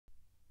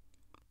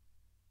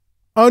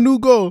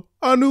Anugo,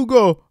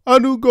 Anugo,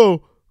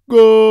 Anugo, go!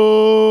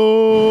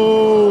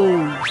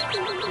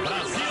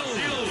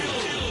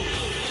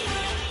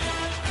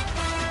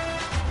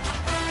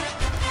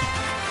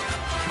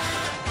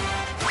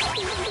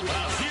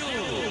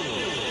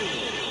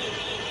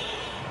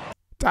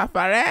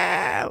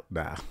 Tafarel.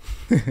 Nah.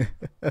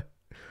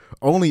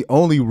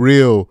 only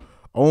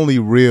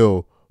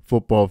real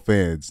football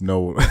fans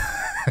know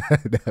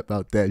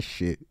about that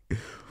shit.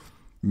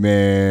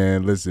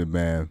 Man, listen,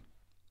 man.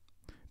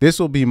 This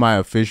will be my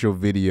official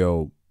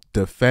video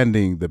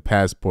defending the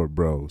Passport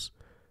Bros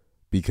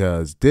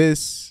because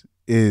this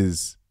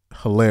is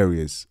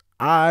hilarious.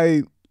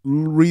 I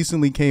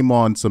recently came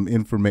on some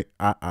information.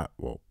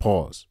 Well,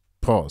 pause.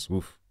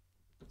 Oof.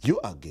 You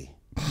are gay.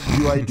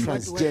 You are a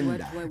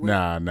transgender.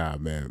 Nah,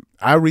 man.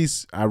 I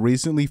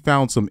recently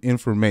found some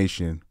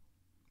information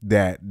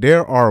that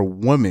there are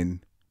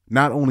women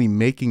not only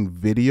making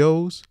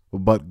videos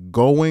but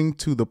going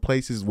to the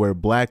places where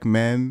black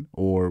men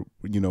or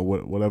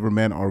whatever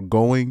men are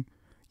going,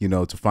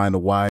 to find a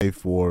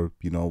wife or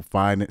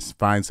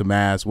find some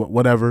ass,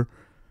 whatever.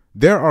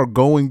 There are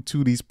going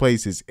to these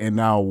places and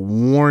now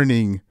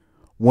warning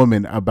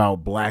women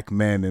about black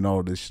men and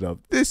all this stuff.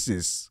 This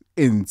is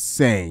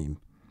insane.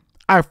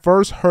 I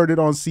first heard it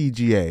on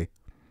CGA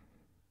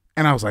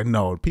and I was like,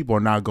 no, people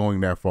are not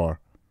going that far.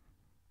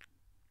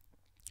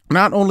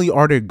 Not only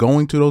are they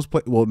going to those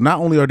places, well, not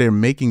only are they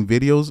making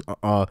videos,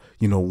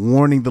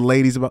 warning the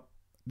ladies about,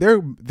 they're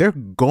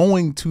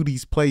going to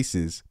these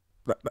places.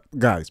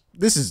 Guys,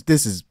 this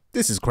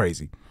is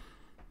crazy.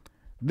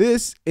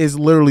 This is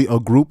literally a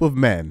group of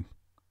men,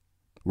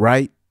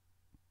 right?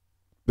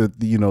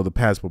 The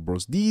Passport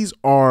Bros. These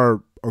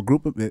are a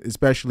group of,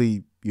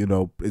 especially,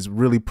 is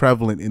really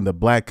prevalent in the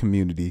black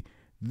community.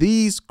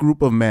 These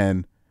group of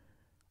men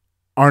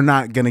are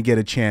not going to get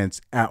a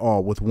chance at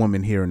all with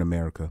women here in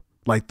America.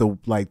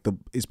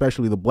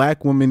 Especially the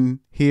black women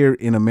here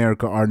in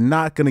America are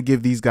not going to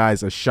give these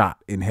guys a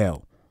shot in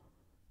hell.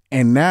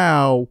 And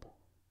now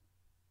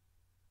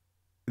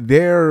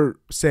they're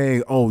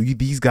saying, oh,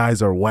 these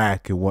guys are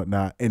whack and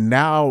whatnot. And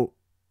now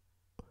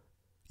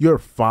you're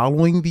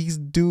following these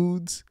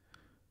dudes.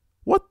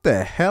 What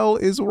the hell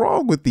is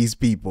wrong with these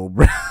people,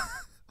 bro?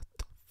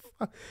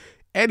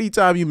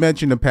 Anytime you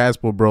mention the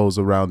Passport Bros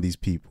around these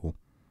people,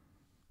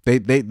 they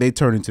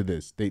turn into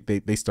this.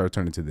 They start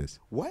turning to this.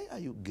 Why are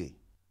you gay?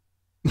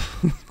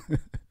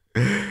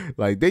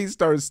 Like they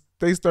start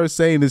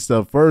saying this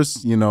stuff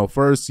first. The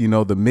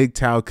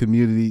MGTOW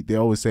community. They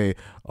always say,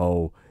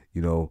 oh,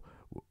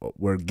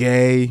 we're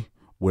gay,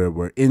 we're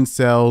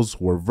incels,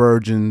 we're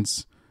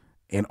virgins,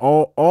 and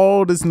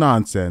all this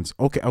nonsense.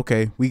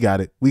 Okay, we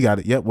got it.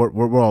 Yep,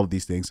 we're all of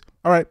these things.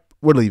 All right,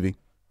 we're leaving.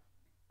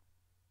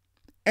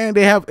 And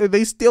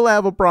they still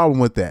have a problem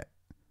with that.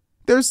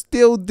 They're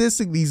still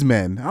dissing these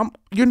men.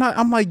 You're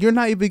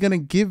not even gonna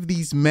give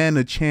these men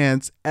a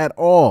chance at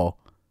all,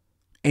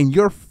 and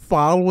you're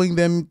following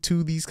them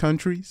to these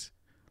countries.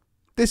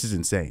 This is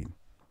insane.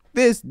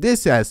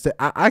 This has to.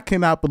 I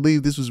cannot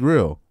believe this was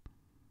real.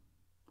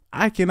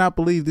 I cannot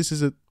believe this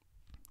is a.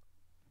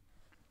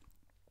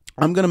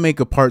 I'm gonna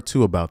make a part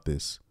 2 about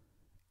this,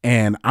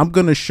 and I'm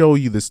gonna show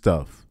you the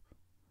stuff.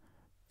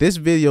 This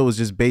video is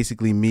just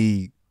basically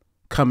me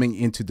coming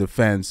into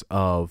defense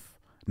of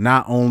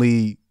not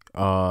only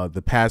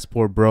the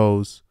Passport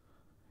Bros.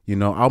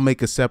 I'll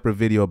make a separate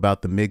video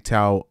about the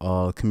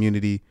MGTOW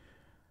community,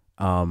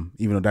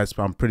 even though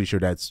I'm pretty sure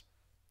that's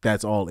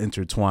all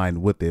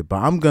intertwined with it. But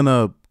I'm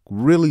gonna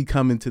really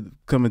come into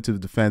the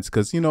defense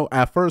because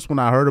at first when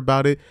I heard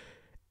about it,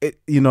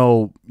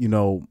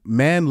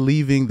 man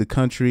leaving the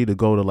country to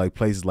go to like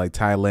places like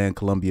Thailand,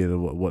 Colombia,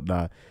 and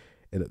whatnot.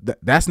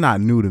 That's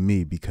not new to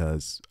me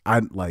because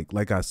I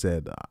like I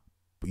said.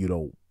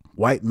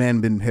 White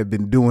men have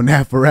been doing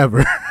that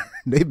forever.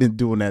 They've been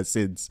doing that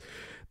since,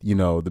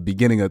 the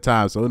beginning of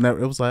time. So it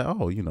was like,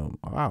 oh,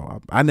 wow.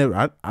 I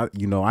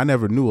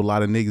never knew a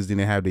lot of niggas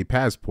didn't have their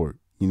passport.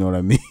 You know what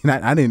I mean?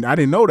 I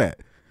didn't know that.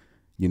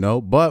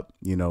 But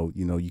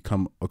you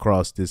come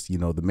across this, the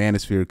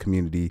manosphere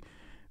community,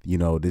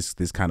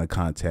 this kind of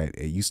content,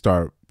 and you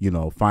start,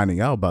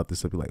 finding out about this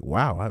stuff. You're like,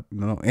 wow,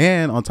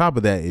 and on top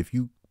of that, if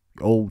you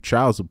owe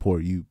child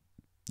support, you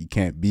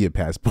can't be a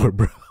passport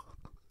bro.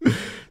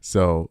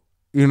 So,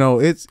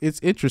 it's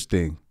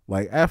interesting.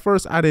 Like at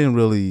first I didn't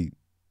really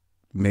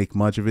make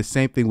much of it.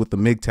 Same thing with the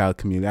MGTOW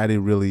community. I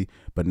didn't really,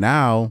 but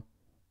now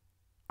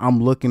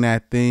I'm looking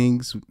at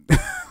things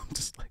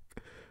just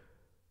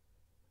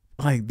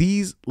like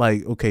these,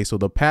 okay, so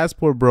the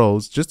Passport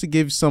Bros, just to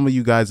give some of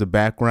you guys a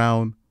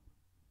background,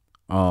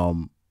 a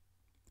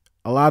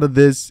lot of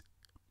this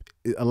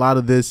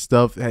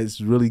stuff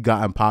has really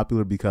gotten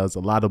popular because a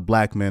lot of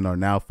black men are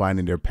now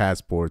finding their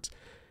passports.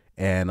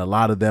 And a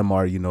lot of them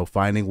are,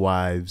 finding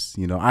wives.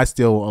 I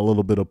still a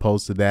little bit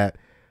opposed to that.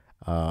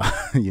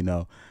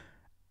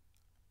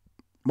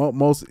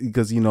 Most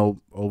because,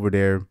 over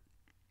there,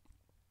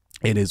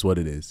 it is what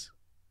it is.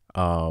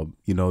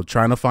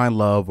 Trying to find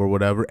love or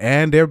whatever,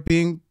 and they're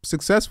being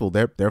successful.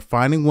 They're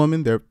finding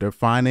women. They're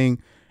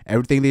finding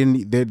everything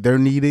they're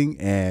needing,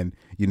 and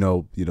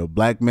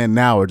black men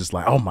now are just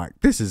like, oh my,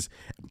 this is,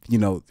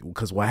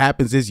 because what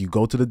happens is you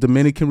go to the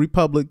Dominican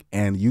Republic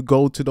and you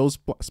go to those.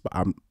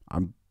 I'm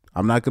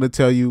not gonna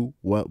tell you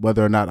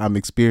whether or not I'm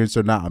experienced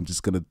or not. I'm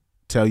just gonna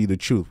tell you the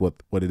truth,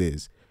 what it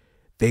is.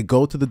 They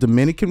go to the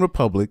Dominican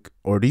Republic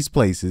or these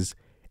places,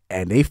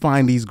 and they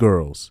find these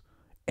girls,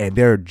 and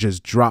they're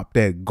just drop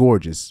dead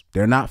gorgeous.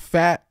 They're not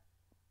fat,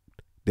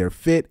 they're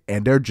fit,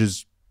 and they're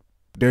just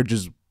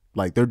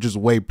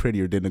way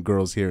prettier than the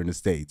girls here in the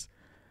States.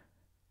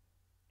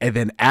 And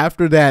then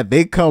after that,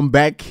 they come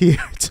back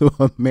here to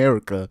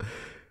America,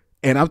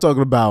 and I'm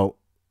talking about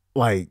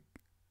like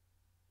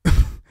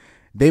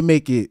they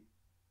make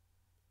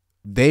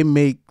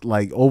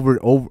like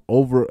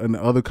over in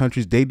other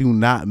countries, they do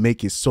not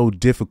make it so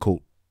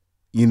difficult,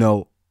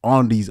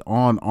 on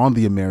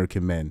the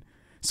American men.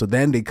 So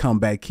then they come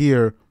back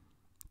here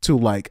to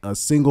like a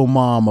single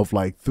mom of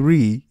like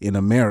 3 in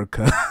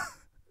America,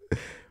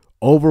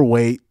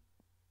 overweight,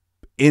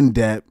 in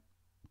debt,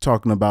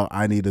 talking about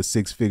I need a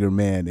 6-figure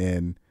man,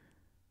 and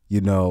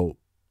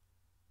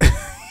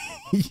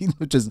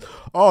just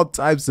all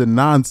types of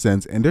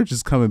nonsense. And they're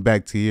just coming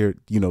back to here,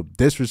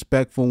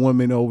 disrespectful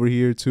women over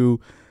here too.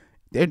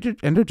 They're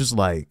just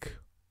like,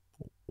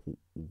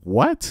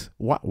 what?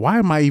 Why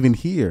am I even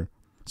here?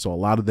 So a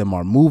lot of them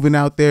are moving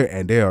out there,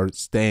 and they are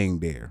staying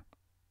there.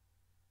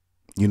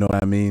 You know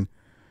what I mean?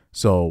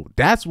 So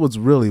that's what's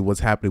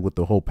happening with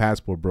the whole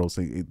passport bro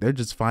thing. They're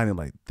just finding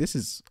like, this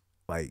is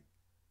like,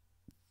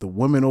 the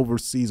women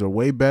overseas are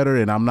way better,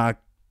 and I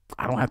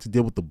don't have to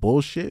deal with the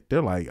bullshit.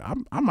 They're like,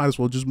 I might as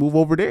well just move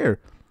over there.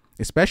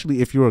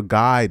 Especially if you're a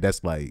guy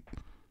that's like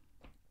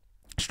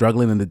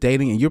struggling in the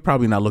dating, and you're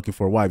probably not looking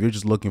for a wife. You're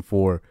just looking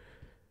for,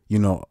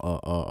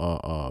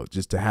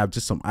 just to have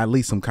just at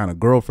least some kind of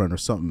girlfriend or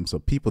something. So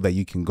people that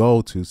you can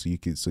go to, so you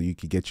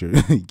could get your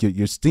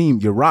your steam,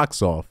 your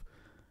rocks off.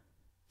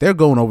 They're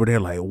going over there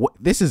like, what?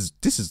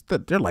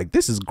 They're like,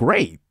 this is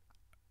great.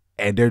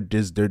 And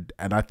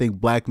and I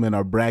think black men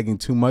are bragging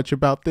too much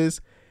about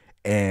this.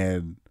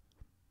 And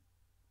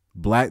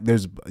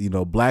there's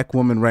black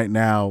women right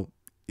now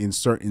in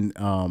certain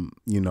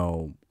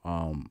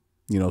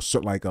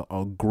like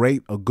a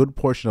good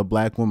portion of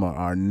black women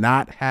are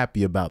not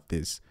happy about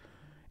this.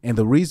 And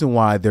the reason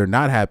why they're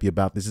not happy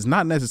about this is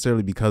not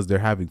necessarily because they're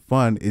having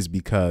fun, is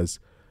because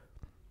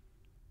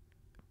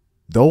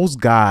those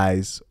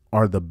guys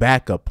are the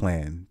backup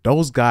plan.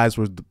 Those guys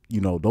were,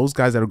 those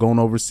guys that are going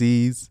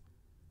overseas,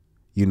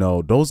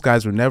 those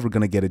guys were never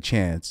going to get a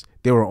chance.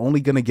 They were only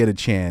going to get a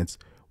chance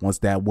once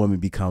that woman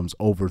becomes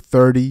over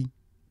 30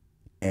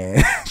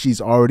 and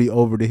she's already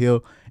over the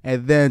hill.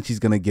 And then she's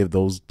going to give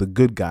the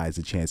good guys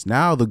a chance.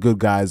 Now the good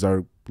guys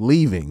are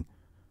leaving.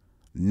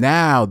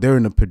 Now they're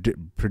in a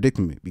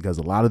predicament because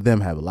a lot of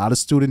them have a lot of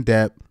student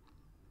debt.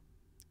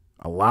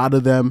 A lot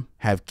of them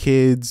have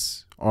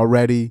kids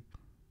already.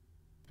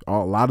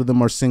 A lot of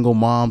them are single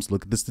moms.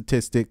 Look at the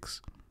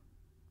statistics.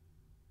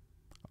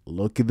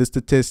 Look at the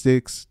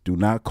statistics. Do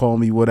not call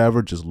me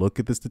whatever. Just look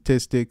at the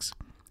statistics.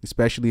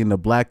 Especially in the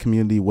black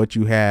community, what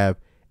you have,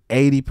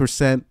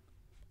 80%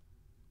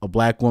 of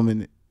black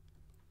women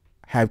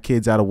have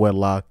kids out of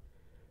wedlock.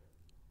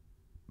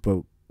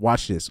 But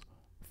watch this.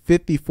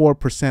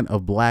 54%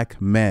 of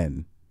black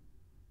men,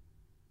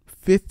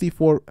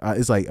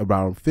 it's like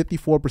around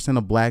 54%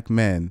 of black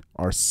men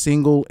are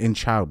single and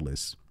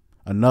childless.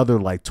 Another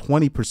like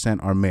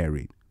 20% are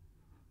married.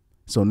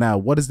 So now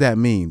what does that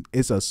mean?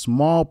 It's a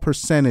small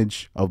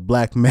percentage of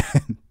black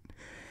men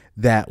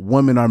that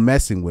women are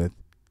messing with.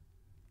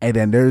 And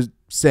then they're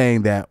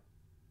saying that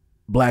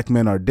black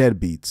men are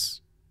deadbeats.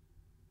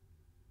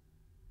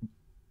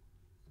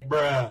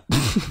 Bruh.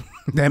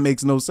 That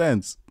makes no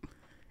sense.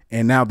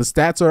 And now the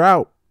stats are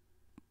out.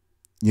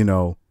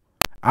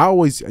 I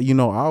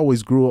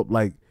always grew up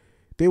like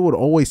they would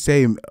always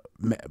say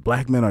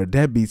black men are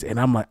deadbeats. And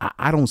I'm like,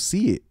 I don't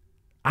see it.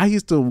 I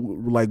used to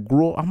like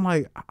grow. I'm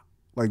like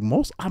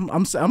most.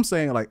 I'm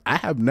saying like I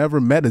have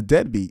never met a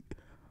deadbeat,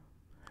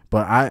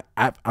 but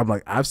I'm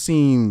like I've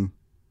seen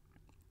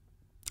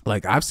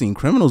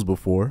criminals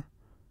before,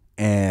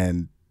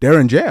 and they're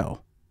in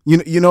jail.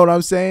 You know what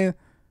I'm saying?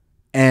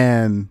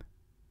 And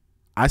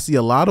I see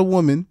a lot of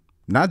women,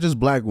 not just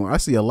black women. I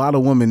see a lot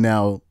of women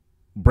now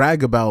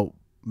brag about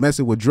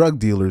messing with drug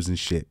dealers and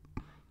shit.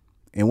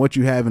 And what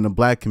you have in the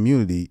black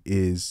community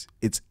is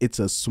it's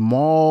a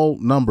small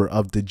number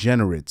of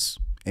degenerates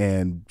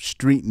and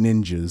street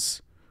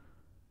ninjas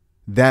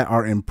that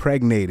are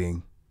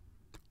impregnating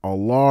a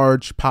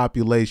large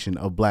population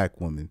of black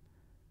women.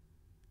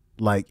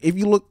 Like if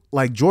you look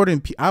like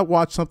I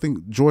watched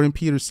something, Jordan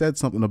Peters said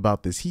something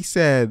about this. He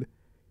said,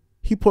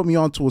 he put me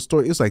onto a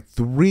story. It was like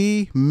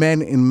 3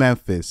 men in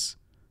Memphis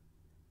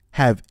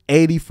have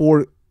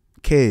 84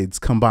 kids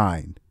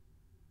combined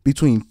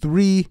between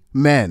 3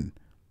 men.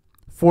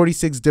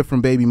 46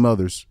 different baby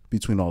mothers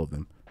between all of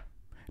them.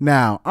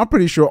 Now, I'm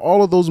pretty sure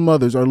all of those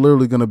mothers are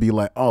literally going to be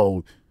like,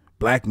 oh,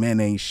 black men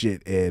ain't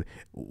shit. And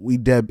we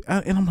dead.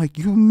 And I'm like,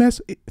 you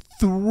mess.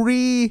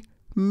 3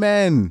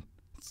 men.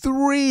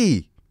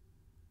 3.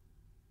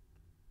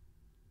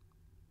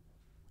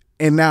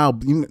 And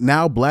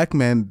now black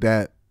men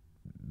that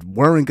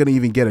weren't gonna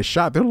even get a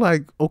shot, they're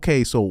like,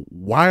 okay, so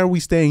why are we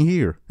staying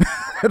here?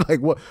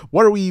 Like, what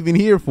are we even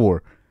here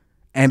for?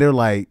 And they're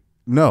like,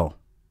 no,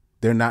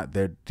 they're not.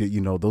 They're,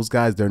 those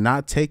guys, they're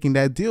not taking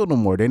that deal no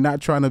more. They're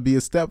not trying to be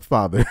a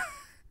stepfather.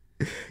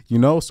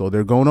 So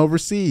they're going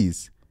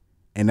overseas.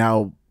 And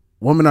now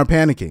women are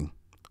panicking.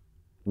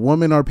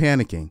 Women are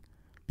panicking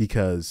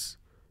because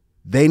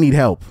they need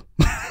help.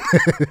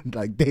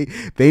 Like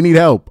they need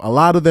help. A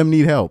lot of them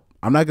need help.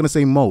 I'm not going to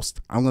say most.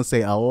 I'm going to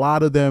say a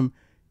lot of them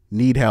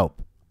need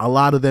help. A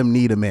lot of them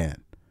need a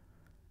man.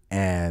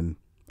 And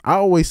I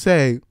always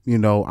say,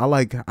 I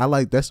like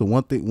that's the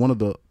one of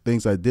the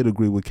things I did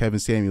agree with Kevin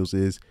Samuels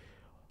is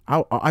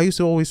I used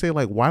to always say,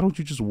 like, why don't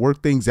you just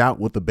work things out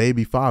with the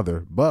baby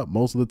father? But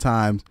most of the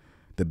times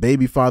the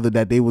baby father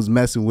that they was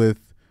messing with,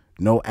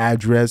 no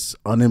address,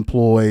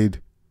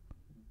 unemployed,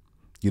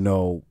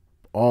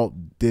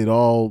 did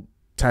all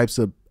types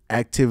of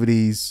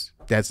activities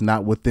that's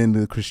not within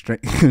the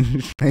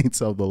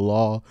constraints of the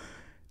law.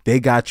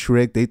 They got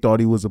tricked. They thought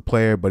he was a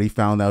player, but he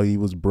found out he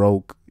was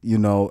broke.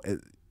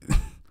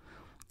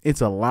 It's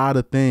a lot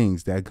of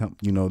things that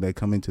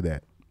come into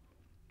that.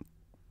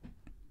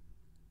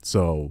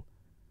 So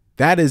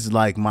that is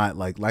like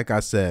like I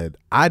said,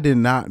 I did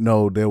not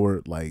know there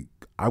were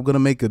I'm going to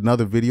make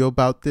another video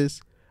about this,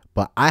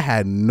 but I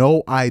had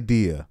no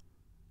idea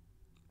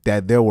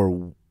that there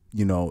were,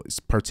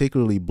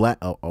 particularly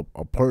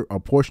a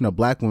portion of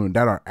black women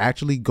that are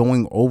actually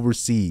going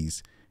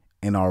overseas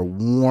and are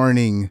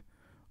warning,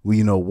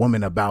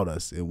 women about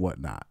us and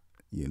whatnot.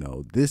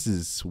 This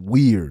is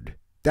weird.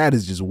 That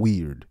is just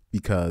weird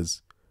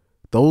because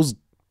those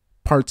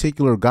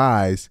particular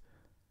guys,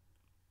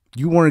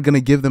 you weren't going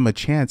to give them a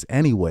chance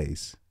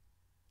anyways.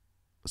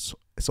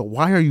 So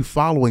why are you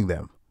following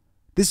them?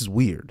 This is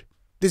weird.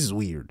 This is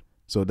weird.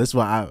 So that's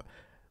why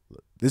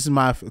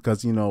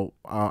because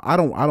I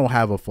don't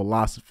have a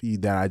philosophy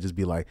that I just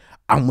be like,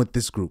 I'm with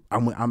this group.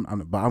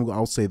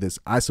 I'll say this.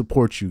 I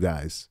support you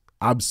guys.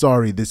 I'm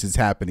sorry this is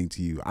happening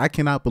to you. I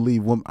cannot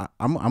believe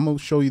I'm going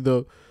to show you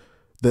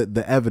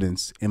the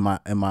evidence in my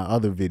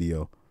other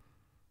video.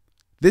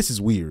 This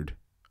is weird.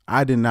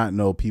 I did not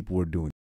know people were doing